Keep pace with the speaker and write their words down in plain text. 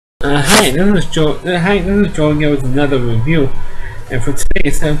Hi, this is Joe. Hi, this is Joe again with another review. And for today,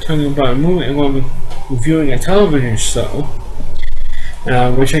 instead of talking about a movie, I'm going to be reviewing a television show,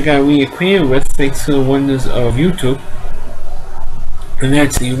 which I got reacquainted with thanks to the wonders of YouTube. And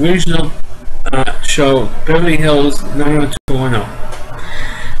that's the original show, Beverly Hills 90210.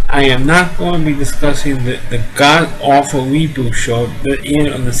 I am not going to be discussing the god-awful reboot show that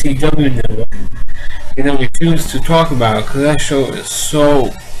aired on the CW network. And I refuse to talk about it because that show is so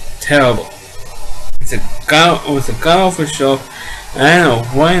terrible. It was a god-awful show, and I don't know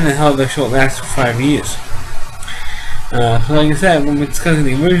why in the hell that show lasted for 5 years. So like I said, I'm going to be discussing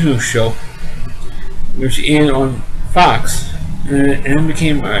the original show, which aired on Fox, and it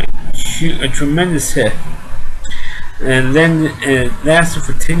became a tremendous hit. And then it lasted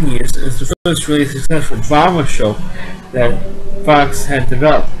for 10 years. It's the first really successful drama show that Fox had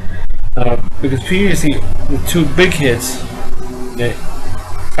developed. Because previously, the two big hits that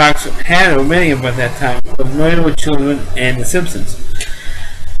Fox had already about that time were Murder with Children and The Simpsons.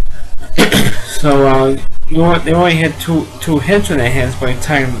 So, they only had two hits on their hands by the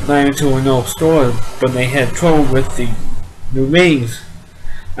time 90210 started, but they had trouble with the ratings.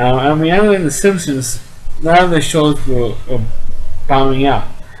 I mean, other than The Simpsons, a lot of the shows were bombing out,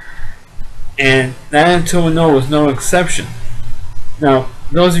 and 90210 was no exception. Now,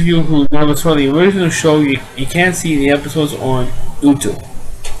 those of you who never saw the original show, you can't see the episodes on YouTube.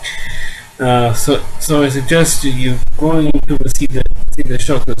 So I suggest you go on YouTube and see the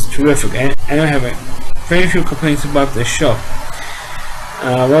show because it's terrific. I don't have very few complaints about this show.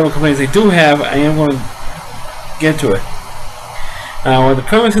 Whatever complaints I do have, I am going to get to it. Well, the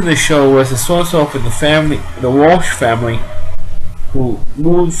premise of the show was to start off with the Walsh family, who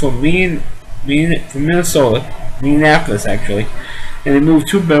moved from Minnesota, Minneapolis actually, and they moved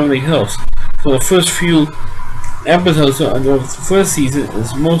to Beverly Hills. So the first few episodes of the first season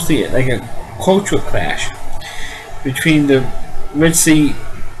is mostly like a cultural clash between the ritzy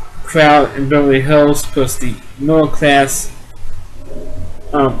crowd in Beverly Hills plus the middle class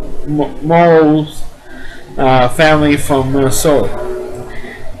morals family from Minnesota.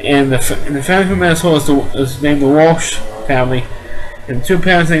 And the family from Minnesota is named the Walsh family, and the two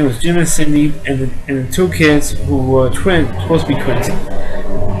parents' name was Jim and Cindy, and the two kids who were supposed to be twins,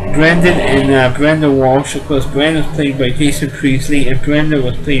 Brandon and Brenda Walsh. Of course, Brandon was played by Jason Priestley, and Brenda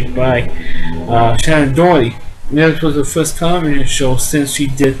was played by Shannon Doherty. And this was the first television show since she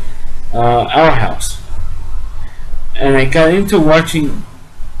did Our House. And I got into watching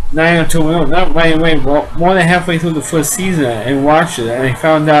 90210, not right away, more than halfway through the first season, and watched it, and I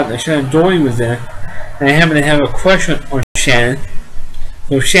found out that Shannon Doherty was in it, and I happened to have a crush on Shannon.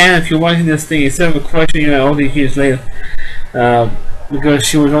 So Shannon, if you're watching this thing, instead of a crush on all these years later, because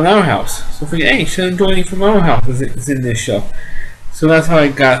she was on Our House. So I figured, hey, Shannon Doherty from Our House is in this show. So that's how I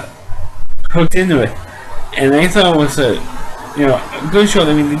got hooked into it. And I thought it was a good show.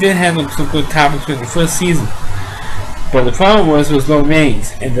 I mean, they did have some good topics in the first season. But the problem was it was low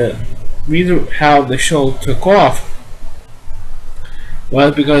ratings, and the reason how the show took off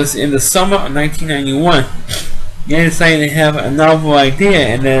was because in the summer of 1991, they decided to have a novel idea,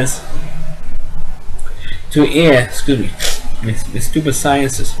 and that's to air. Excuse me, my stupid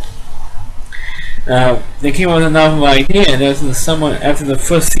sciences. They came up with a novel idea, and that was in the summer after the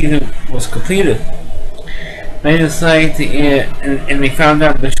first season was completed. They decided to air, and they found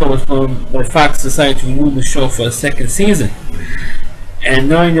out the show was going. But Fox decided to renew the show for a second season. And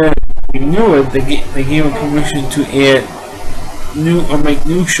knowing that they knew it, they gave them permission to air make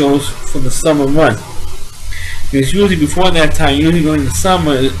new shows for the summer run. Because usually before that time, usually during the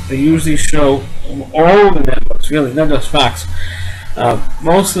summer, they usually show all the networks, really, not just Fox.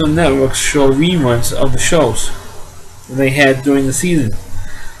 Most of the networks show reruns of the shows that they had during the season.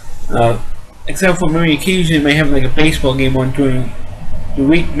 Except for maybe occasionally they may have like a baseball game on during the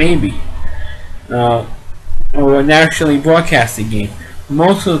week, maybe, or a nationally broadcasted game.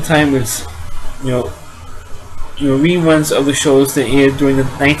 Most of the time, it's reruns of the shows that aired during the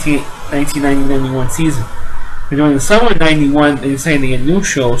 1990-91 season. But during the summer of '91, they decided to get new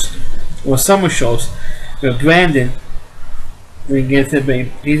shows or summer shows. Brandon, we get to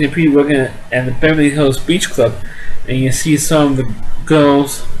he's pretty working at the Beverly Hills Beach Club, and you see some of the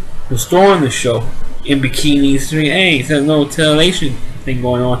girls who star in the show in bikinis. Hey, there's no titillation thing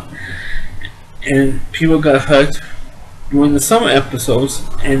going on, and people got hurt during the summer episodes.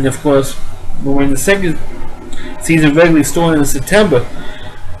 And of course, when the second season regularly started in September,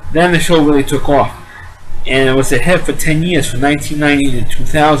 then the show really took off, and it was a hit for 10 years, from 1990 to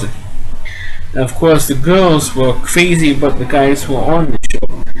 2000. And of course, the girls were crazy about the guys who were on the show.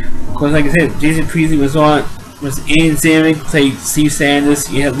 Of course, like I said, Jason Priestley was on was Ian Ziering, played Steve Sanders.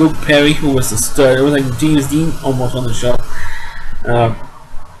 You had Luke Perry, who was the stud. It was like James Dean almost on the show.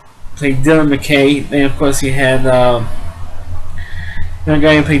 Played Dylan McKay. Then of course you had the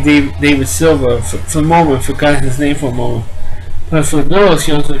guy who played David Silver. For a moment, forgot his name for a moment. But for the girls,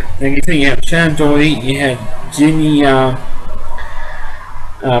 you also, like I said, you had Shannon Doherty. You had Ginny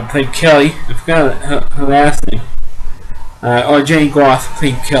played Kelly. I forgot her last name. Or Jenny Goth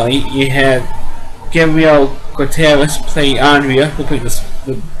played Kelly. You had Gabrielle Gutierrez played Andrea, who played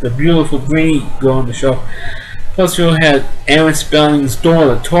the beautiful Brainy girl on the show. Plus, you had Aaron Spelling's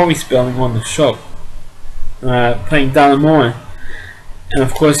daughter, Tori Spelling, on the show, playing Donna Moore. And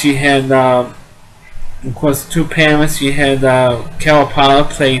of course, you had, two parents. You had Carol Potter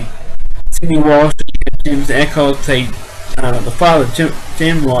played Sidney Walsh. You had James Echo played the father,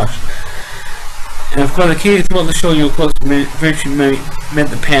 Jim Walsh. And of course, the kids throughout the show, you of course eventually met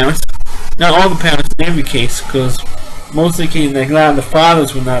the parents. Not all the parents in every case, because most of the kids, like a lot of the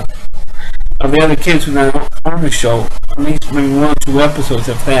fathers were not, or the other kids were not on the show. At least maybe 1 or 2 episodes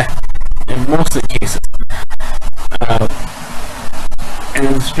of that, in most of the cases.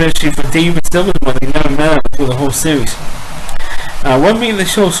 And especially for David Silver's mother, they never met her through the whole series. What made the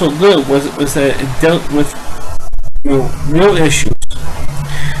show so good was that it dealt with real issues,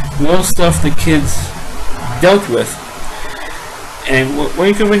 real stuff the kids dealt with, and what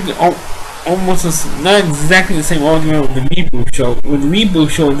you can make almost not exactly the same argument with the reboot show. With the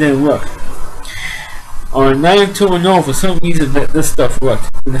reboot show, it didn't work. On 90210, for some reason, this stuff worked.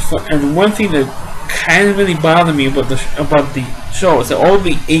 And one thing that kind of really bothered me about the show is that all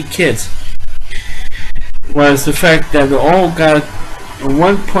the 8 kids was the fact that they all got, at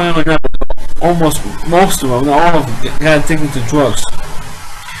one point or another, almost most of them, not all of them, got addicted to drugs.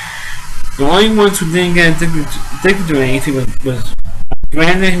 The only ones who didn't get addicted to anything was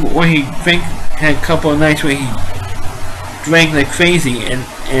Brandon, where he had a couple of nights where he drank like crazy, and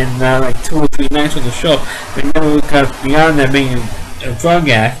like 2 or 3 nights on the show, but never got beyond that being a drug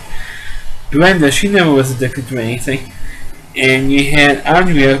addict. Brenda, she never was addicted to anything, and you had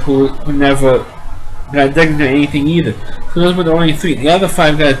Andrea, who never got addicted to anything either. So those were the only 3. The other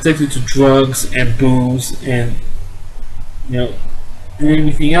 5 got addicted to drugs and booze and and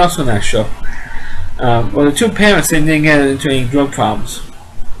everything else on that show. Well, the 2 parents, they didn't get into any drug problems,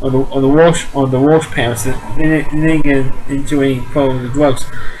 or the Walsh parents, they didn't get into any problems with drugs.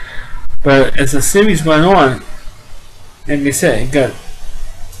 But as the series went on, like I said, it got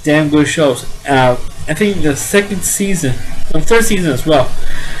damn good shows. I think the second season, the third season as well.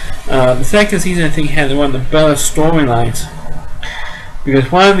 The second season, I think, had one of the better storylines,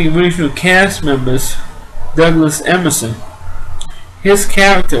 because one of the original cast members, Douglas Emerson, his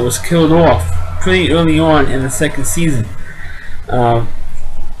character was killed off pretty early on in the second season,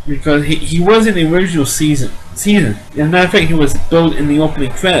 because he was in the original season. As a matter of fact, he was billed in the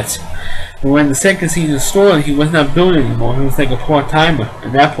opening credits. But when the second season started, he was not billed anymore. He was like a part-timer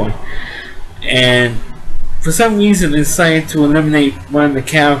at that point. And for some reason, they decided to eliminate one of the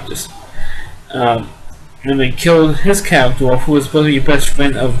characters. And they killed his character off, who was supposed to be a best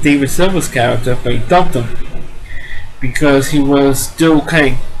friend of David Silver's character, but he dumped him because he was still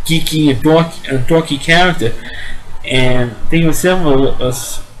kind of geeky and dorky character. And David Silver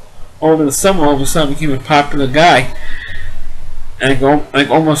was, over the summer, all of a sudden became a popular guy. And like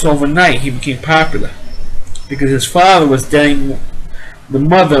almost overnight, he became popular because his father was dating the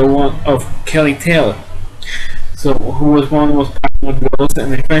mother of Kelly Taylor, so who was one of the most popular girls,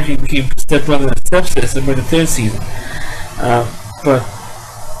 and eventually became stepbrother and stepsister by the 3rd season. But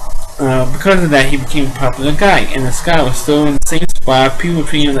because of that, he became a popular guy, and this guy was still in the same spot. People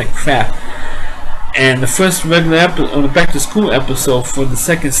treated him like crap. And the first regular episode, or the back to school episode for the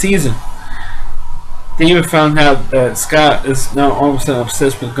second season, David found out that Scott is now all of a sudden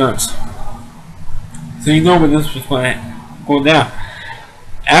obsessed with guns. So you know where this was going to go down.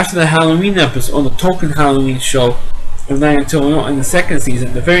 After the Halloween episode, or the Token Halloween show of 90210 in the second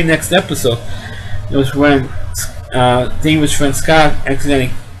season, the very next episode, it was when David's friend Scott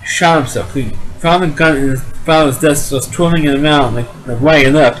accidentally shot himself. He found a gun in his father's desk, so was twirling it around, like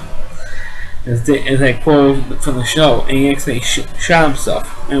wired up, as I quoted from the show, and he accidentally shot himself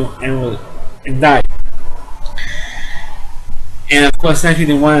and died. And of course, actually,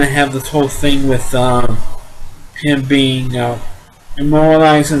 they wanted to have this whole thing with him being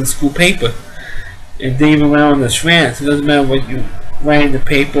immortalized in the school paper. And David went on this rant. It doesn't matter what you write in the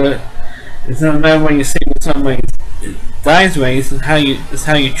paper. It doesn't matter what you say when somebody dies away. It's how you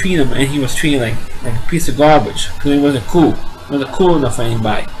treat him. And he was treated like a piece of garbage because he wasn't cool. He wasn't cool enough for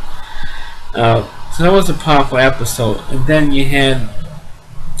anybody. So that was a powerful episode. And then you had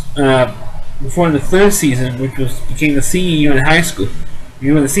before the third season, which became the senior year in high school.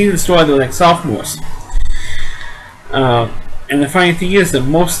 When the season started, they were like sophomores. And the funny thing is that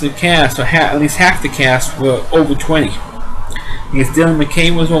most of the cast, or at least half the cast, were over 20. Because Dylan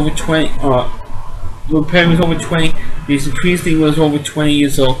McKay was over 20, Will Perry was over 20, Jason Priestley was over 20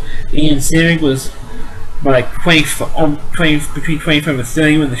 years old, Ian Ziering was about like 20, between 25 and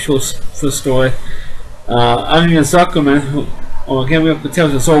 30 when the show first started. Anya Zuckerman, or Gabriel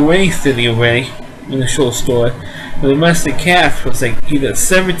Cortez, was already 30 already when the show started. But the rest of the cast was like either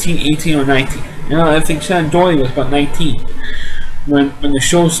 17, 18, or 19. And I think Shannon Doherty was about 19 when the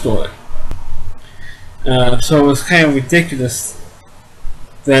show started. So it was kind of ridiculous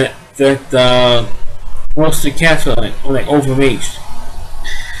that most of the cast were like overaged.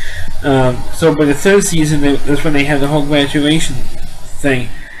 So by the third season, that's when they had the whole graduation thing,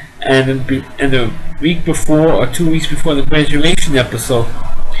 and the week before or 2 weeks before the graduation episode,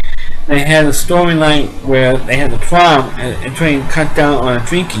 they had a storyline where they had the prom and trying to cut down on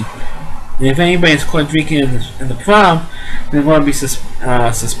drinking. And if anybody's caught drinking in the prom, they're going to be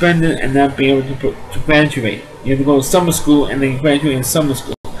suspended and not be able to graduate. You have to go to summer school and then graduate in summer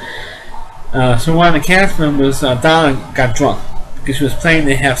school. So one of the cast members, Donna, got drunk because she was planning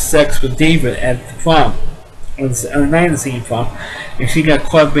to have sex with David at the prom, on the night of the senior prom, and she got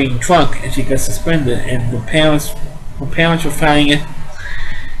caught being drunk and she got suspended. And her parents were finding it,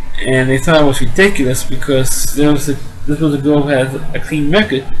 and they thought it was ridiculous because this was a girl who had a clean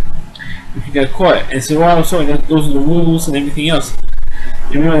record, and she got caught. And so all of a sudden, those are the rules and everything else.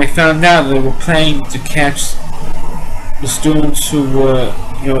 And when they found out, they were planning to catch the students who were,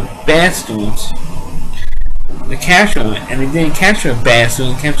 bad students, the catch her, and they didn't catch her bad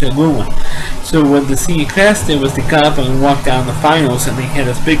student, they catch her a good one. So what the senior class did was they got up and walked down the finals, and they had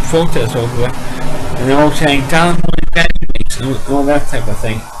this big protest over it, and they all saying down the graduates and all that type of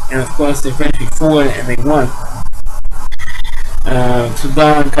thing. And of course they eventually fought and they won. So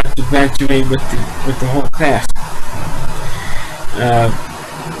Don got to graduate with the whole class,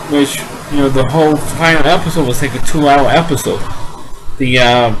 which the whole final episode was like a 2-hour episode, the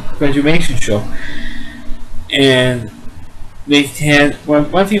graduation show. And they had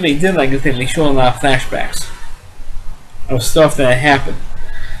one thing they did like is that they showed a lot of flashbacks of stuff that happened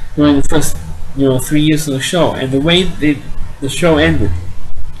during the first 3 years of the show. And the way the show ended,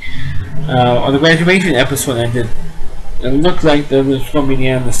 or the graduation episode ended, it looked like that was going to be the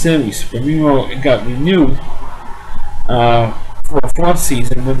end of the series. But meanwhile, it got renewed for a fourth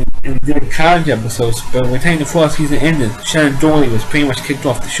season when they did college episodes. But by the time the fourth season ended, Shannon Doherty was pretty much kicked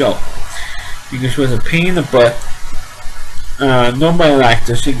off the show because she was a pain in the butt. Nobody liked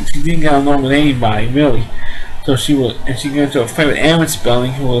her. She didn't get along with anybody really. So she got into a fight with Aaron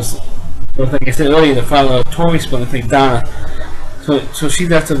Spelling, who was like I said earlier, the father of Tori Spelling, played Donna. So she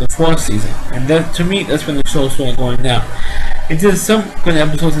left in the fourth season, and that, to me, that's when the show started going down. It did some good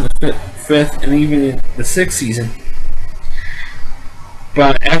episodes in the fifth and even in the sixth season.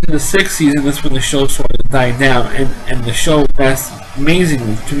 But after the sixth season, that's when the show started to die down, and the show lasted,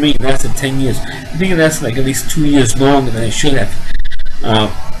 amazingly, to me, lasted 10 years. I think it lasted like at least 2 years longer than it should have.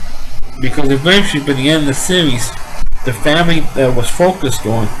 Because eventually, by the end of the series, the family that was focused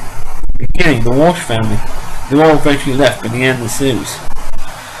on, the beginning, the Walsh family, they all eventually left by the end of the series.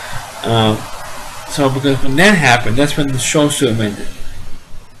 So because when that happened, that's when the show should have ended.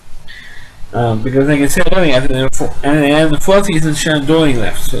 Because like I said earlier, at the end of the fourth season, Shannon Doherty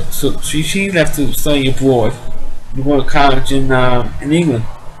left. So she left to study abroad, to go to college in England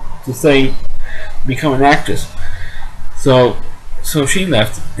to study, become an actress. So she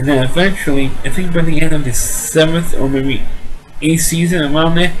left, and then eventually, I think by the end of the 7th or maybe 8th season,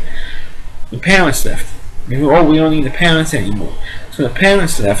 around there, the parents left. They go, oh, we don't need the parents anymore. So the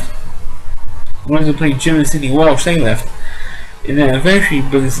parents left. The ones who played Jim and Cindy Walsh, they left. And then eventually,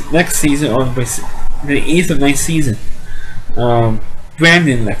 by this next season, or by the 8th or 9th season,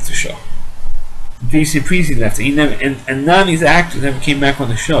 Brandon left the show. Jason Priestley left. And none of these actors ever came back on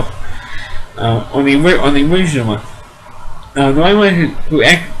the show. On the original one. The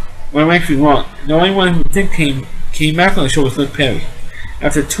only one who did came back on the show was Luke Perry.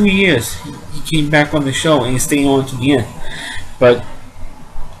 After 2 years, he came back on the show and he stayed on to the end. But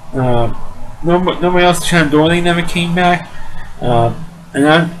nobody else. Shannon Doherty never came back.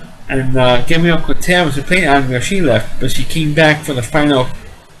 And Gabrielle Cortez, who played Andrea, she left, but she came back for the final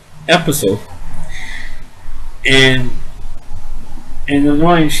episode. And the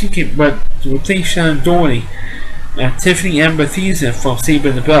one she came, but to replace Shannon Doherty, Tiffany Amber Thiessen from Saved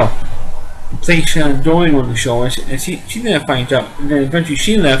by the Bell played Shannon Doherty on the show, and she did a fine job. And then eventually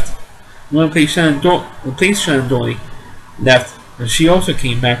she left. The one who replaced Shannon Doherty left and she also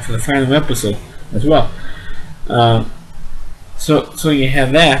came back for the final episode as well. So you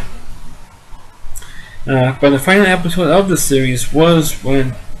have that. But the final episode of the series was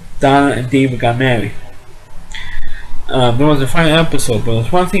when Donna and David got married. There was a final episode, but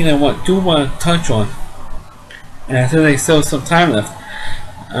there's one thing I want to touch on, and I think there's still some time left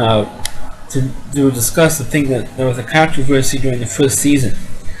to discuss the thing that there was a controversy during the first season.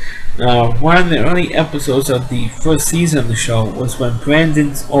 One of the early episodes of the first season of the show was when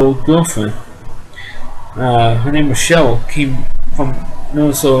Brandon's old girlfriend, her name was Cheryl, came from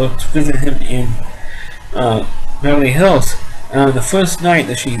Minnesota to visit him in Beverly Hills. The first night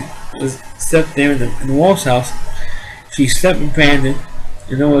that she slept there in the Wolf's house, she slept with Brandon,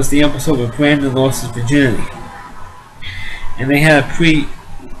 and it was the episode where Brandon lost his virginity. And they had a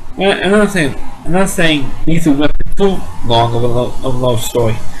I'm not saying these are too long of a love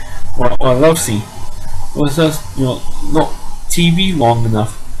story or a love scene. It was just, not TV long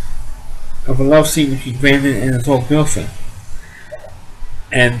enough of a love scene between Brandon and his old girlfriend.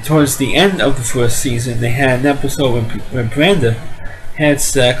 And towards the end of the first season, they had an episode where Brenda had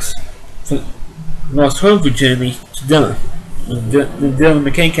sex, lost her virginity to Dylan, the Dylan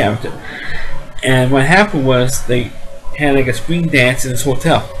McKay character. And what happened was they had like a spring dance in this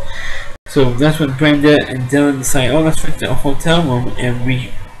hotel. So that's when Brenda and Dylan decided, oh, let's rent a hotel room and we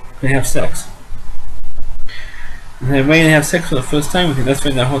can have sex. And they're ready to have sex for the first time with you. Let's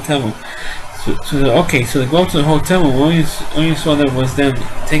rent that hotel room. So they go to the hotel room. Only saw them was them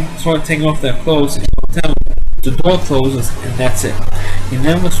taking off their clothes in the hotel room. The door closes and that's it. You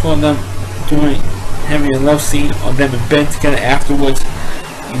never saw them having a love scene or them in bed together afterwards.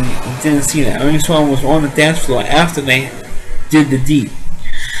 You didn't see that. Only saw them was on the dance floor after they did the deed.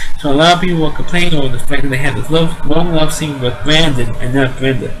 So a lot of people were complaining over the fact that they had this long love scene with Brandon and not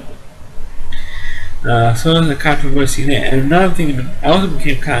Brenda. So there's a controversy there. And another thing that also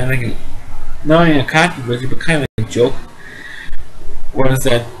became kind of like not only a controversy but kind of like a joke was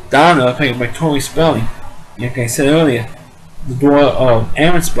that Donna, played by Tori Spelling, like I said earlier, the daughter of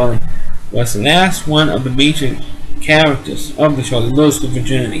Aaron Spelling, was the last one of the major characters of the show that lost the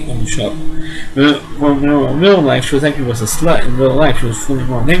virginity of the show. When in real life, she was actually a slut. In real life, she was fooling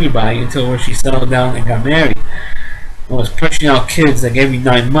around everybody until when she settled down and got married. And was punching out kids like every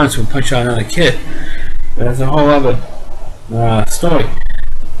 9 months would punch out another kid. But that's a whole other story.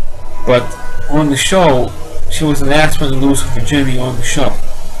 But on the show, she was the last one to lose her virginity on the show.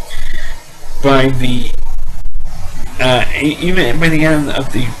 By the even by the end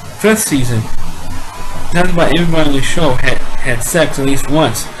of the first season, just about everybody on the show had sex at least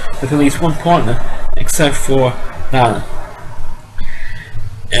once with at least one partner, except for Donna,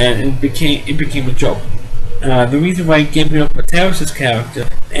 and it became a joke. The reason why Gabriel Pateras' character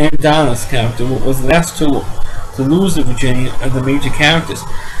and Donna's character was the last two to lose the virginity of the major characters,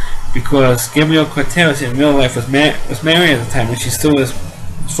 because Gabriel Pateras in real life was married at the time, and she still is,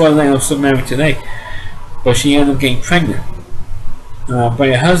 as far as I know, still married today, but she ended up getting pregnant by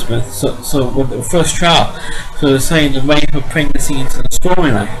her husband. So with the first trial, so they're saying to write her pregnancy into the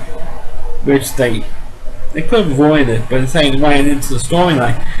storyline, which they could have avoided it, but they're saying to write it into the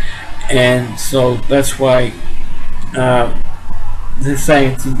storyline, and so that's why they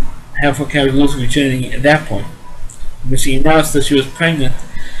decided to have her carry lose virginity at that point. When she announced that she was pregnant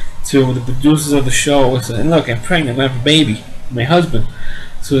to the producers of the show, said, "Look, I'm pregnant. I have a baby, my husband."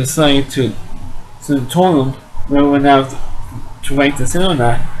 So they decided to told them whether or not to write this in or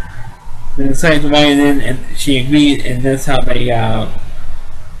not. They decided to write it in, and she agreed, and that's how they got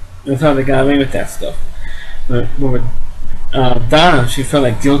away with that stuff. But with Donna, she felt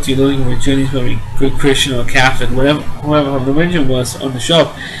like guilty losing her virginity, whether a good Christian or Catholic, whoever her religion was on the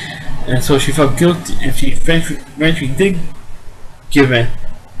show, and so she felt guilty, and she eventually did give in.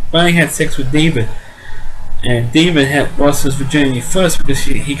 Finally had sex with David, and David had lost his virginity first because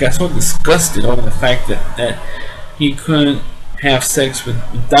he got so disgusted over the fact that he couldn't have sex with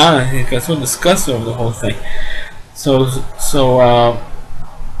Donna. He got so disgusted over the whole thing. So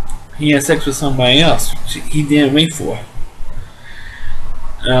he had sex with somebody else. He didn't wait for her.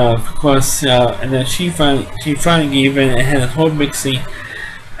 And then she finally gave in and had a whole big scene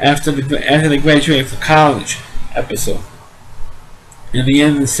after they graduated from college episode in the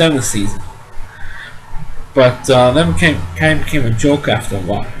end of the 7th season. But that became a joke after a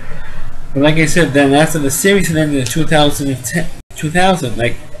while. But like I said, then after the series ended in 2000,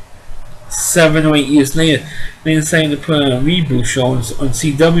 like 7 or 8 years later, they decided to put on a reboot show on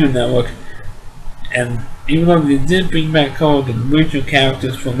CW Network. And even though they did bring back all the original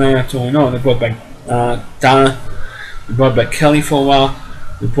characters from 90210, they brought back Donna, they brought back Kelly for a while,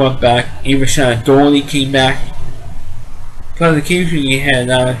 they brought back Ava Shannon Doherty came back Plus, occasionally you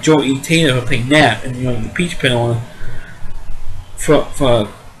had Joe E. Taylor who played Nat, and the Peach Pit on for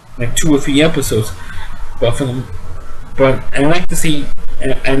like 2 or 3 episodes. But I like to see.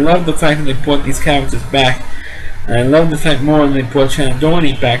 I love the fact that they brought these characters back. And I love the fact more that they brought Shannon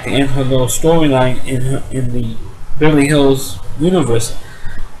Doherty back to end her little storyline in the Beverly Hills universe.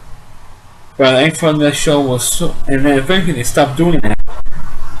 But I thought that show was so, and then eventually they stopped doing that,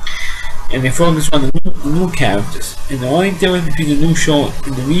 and they focused on the new characters. And the only difference between the new show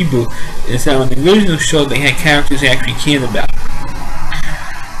and the reboot is that on the original show they had characters they actually cared about.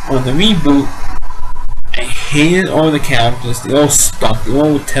 On the reboot, I hated all the characters. They all stunk. They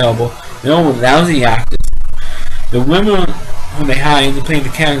all were terrible. They all were lousy actors. The women who they hired to play the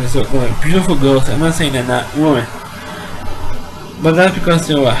characters were beautiful girls. I'm not saying they're not women, but that's because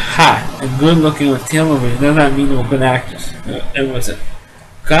they were hot and good looking on television. Does not mean they were good actors. It was a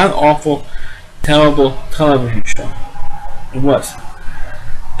god awful, terrible television show. It was.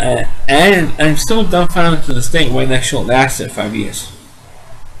 And I'm still dumbfounded to this day why that show lasted 5 years.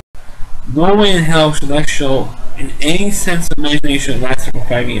 No way in hell should that show, in any sense of imagination, last for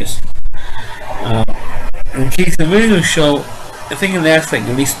 5 years. In case the original show, I think it lasts like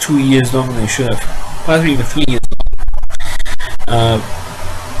at least 2 years longer than it should have. Possibly even 3 years longer.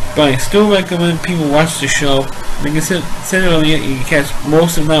 But I still recommend people watch the show. Like I said earlier, you can catch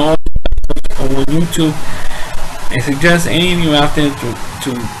most of not all on YouTube. I suggest any of you out there to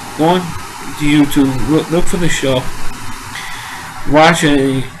go on to YouTube, look for the show, watch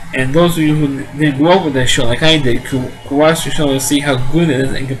it, and those of you who didn't grow up with that show like I did could watch the show and see how good it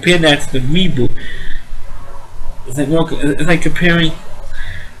is and compare that to the reboot. It's like comparing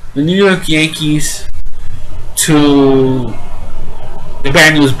the New York Yankees to the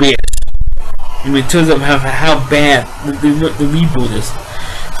Bad News Bears. I mean, in terms of how bad the reboot is.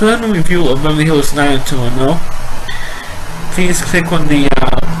 So that's my review of Beverly Hills 90210. Please click on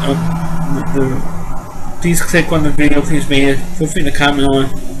please click on the video. Please feel free to comment on.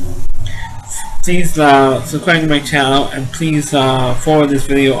 Please subscribe to my channel, and please forward this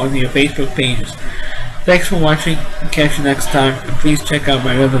video onto your Facebook pages. Thanks for watching. I'll catch you next time, and please check out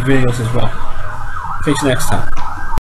my other videos as well. Catch you next time.